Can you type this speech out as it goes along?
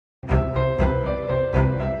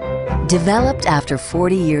Developed after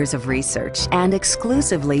 40 years of research and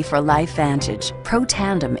exclusively for LifeVantage,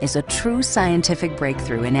 Protandim is a true scientific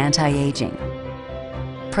breakthrough in anti-aging.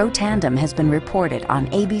 Protandim has been reported on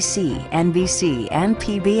ABC, NBC, and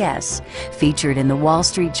PBS, featured in the Wall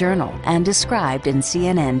Street Journal, and described in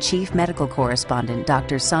CNN Chief Medical Correspondent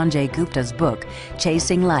Dr. Sanjay Guptas' book,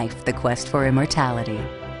 Chasing Life: The Quest for Immortality.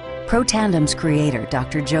 Protandim's creator,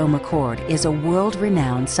 Dr. Joe McCord, is a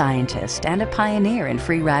world-renowned scientist and a pioneer in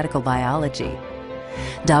free radical biology.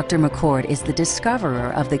 Dr. McCord is the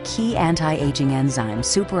discoverer of the key anti-aging enzyme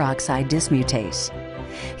superoxide dismutase.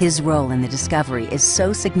 His role in the discovery is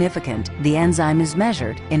so significant, the enzyme is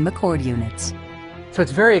measured in McCord units. So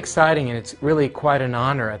it's very exciting, and it's really quite an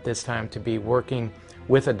honor at this time to be working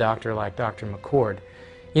with a doctor like Dr. McCord.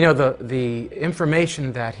 You know, the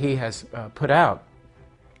information that he has put out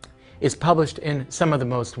is published in some of the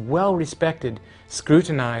most well-respected,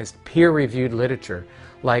 scrutinized, peer-reviewed literature,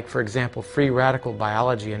 like, for example, Free Radical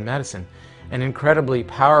Biology and Medicine, an incredibly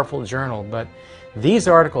powerful journal. But these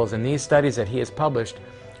articles and these studies that he has published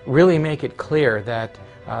really make it clear that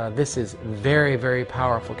this is very, very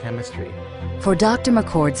powerful chemistry. For Dr.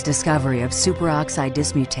 McCord's discovery of superoxide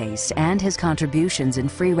dismutase and his contributions in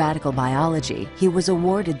free radical biology, he was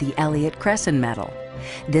awarded the Elliott Cresson Medal.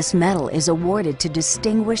 This medal is awarded to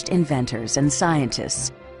distinguished inventors and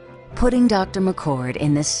scientists, putting Dr. McCord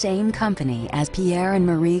in the same company as Pierre and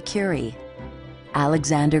Marie Curie,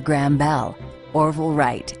 Alexander Graham Bell, Orville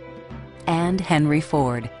Wright, and Henry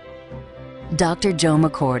Ford. Dr. Joe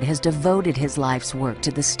McCord has devoted his life's work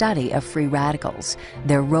to the study of free radicals,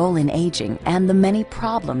 their role in aging, and the many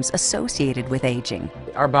problems associated with aging.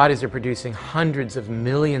 Our bodies are producing hundreds of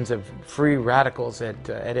millions of free radicals at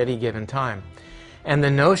any given time. And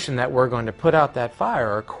the notion that we're going to put out that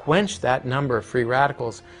fire or quench that number of free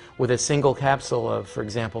radicals with a single capsule of, for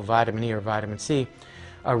example, vitamin E or vitamin C,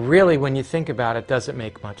 really, when you think about it, doesn't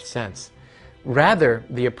make much sense. Rather,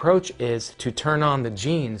 the approach is to turn on the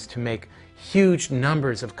genes to make huge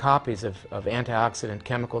numbers of copies of antioxidant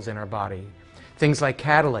chemicals in our body. Things like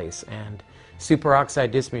catalase and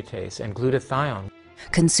superoxide dismutase and glutathione.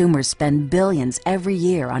 Consumers spend billions every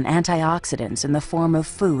year on antioxidants in the form of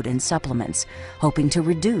food and supplements, hoping to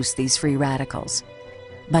reduce these free radicals.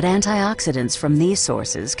 But antioxidants from these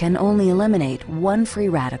sources can only eliminate one free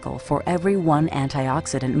radical for every one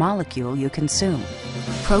antioxidant molecule you consume.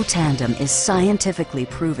 Protandim is scientifically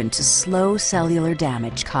proven to slow cellular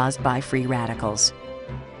damage caused by free radicals.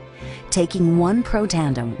 Taking one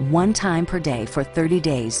Protandim one time per day for 30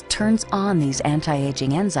 days turns on these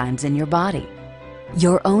anti-aging enzymes in your body.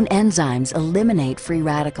 Your own enzymes eliminate free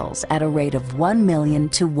radicals at a rate of 1 million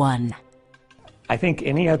to 1. I think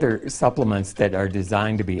any other supplements that are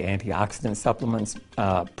designed to be antioxidant supplements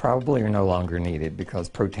probably are no longer needed, because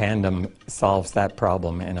Protandim solves that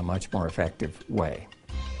problem in a much more effective way.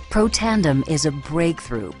 Protandim is a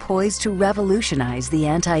breakthrough poised to revolutionize the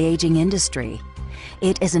anti-aging industry.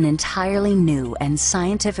 It is an entirely new and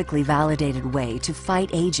scientifically validated way to fight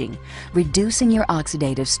aging, reducing your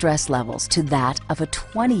oxidative stress levels to that of a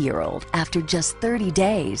 20-year-old after just 30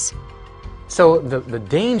 days. So the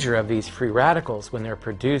danger of these free radicals when they're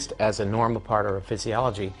produced as a normal part of our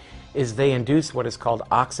physiology is they induce what is called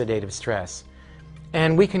oxidative stress.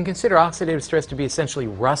 And we can consider oxidative stress to be essentially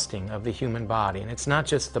rusting of the human body. And it's not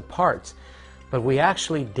just the parts, but we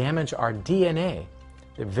actually damage our DNA.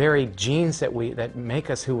 The very genes that make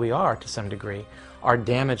us who we are to some degree are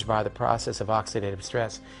damaged by the process of oxidative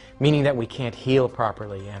stress, meaning that we can't heal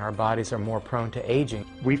properly and our bodies are more prone to aging.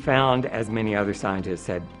 We found, as many other scientists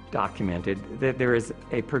had documented, that there is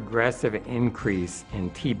a progressive increase in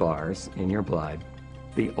T-bars in your blood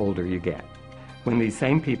the older you get. When these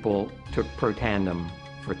same people took Protandim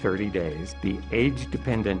for 30 days, the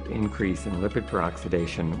age-dependent increase in lipid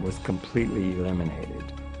peroxidation was completely eliminated.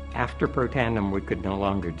 After Protandim, we could no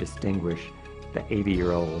longer distinguish the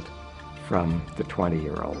 80-year-old from the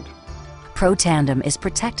 20-year-old. Protandim is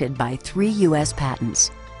protected by 3 U.S.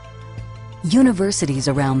 patents. Universities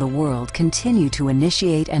around the world continue to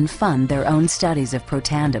initiate and fund their own studies of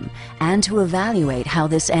Protandim and to evaluate how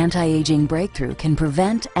this anti-aging breakthrough can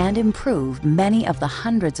prevent and improve many of the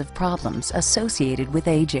hundreds of problems associated with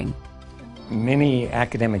aging. Many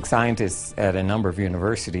academic scientists at a number of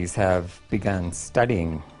universities have begun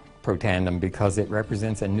studying Protandim because it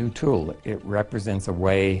represents a new tool. It represents a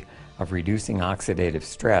way of reducing oxidative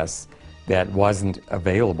stress that wasn't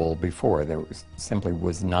available before. There simply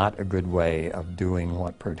was not a good way of doing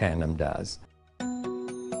what Protandim does.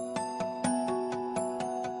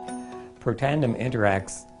 Protandim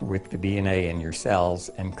interacts with the DNA in your cells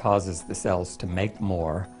and causes the cells to make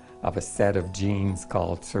more of a set of genes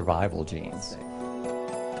called survival genes.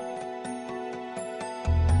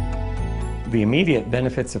 The immediate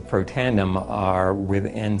benefits of Protandim are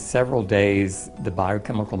within several days, the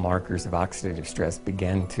biochemical markers of oxidative stress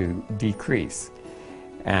begin to decrease.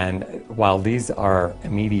 And while these are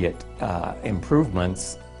immediate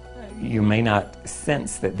improvements, you may not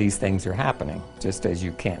sense that these things are happening, just as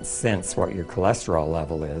you can't sense what your cholesterol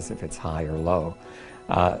level is if it's high or low.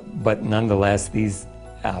 But nonetheless, these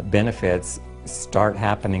benefits start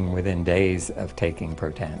happening within days of taking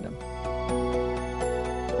Protandim.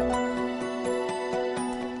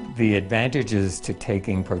 The advantages to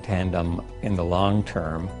taking Protandim in the long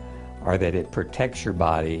term are that it protects your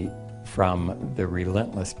body from the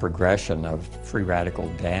relentless progression of free radical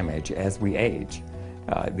damage as we age.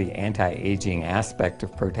 The anti-aging aspect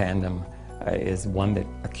of Protandim is one that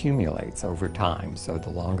accumulates over time, so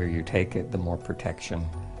the longer you take it, the more protection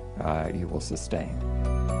you will sustain.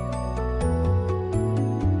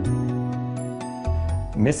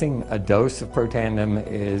 Missing a dose of Protandim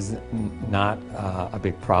is not a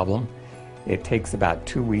big problem. It takes about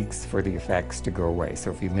 2 weeks for the effects to go away.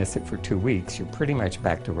 So if you miss it for 2 weeks, you're pretty much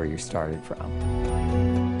back to where you started from.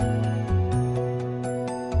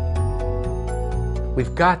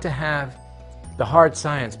 We've got to have the hard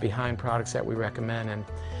science behind products that we recommend. And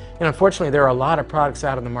unfortunately, there are a lot of products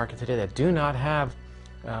out on the market today that do not have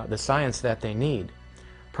the science that they need.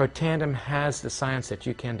 Protandim has the science that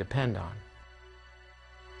you can depend on.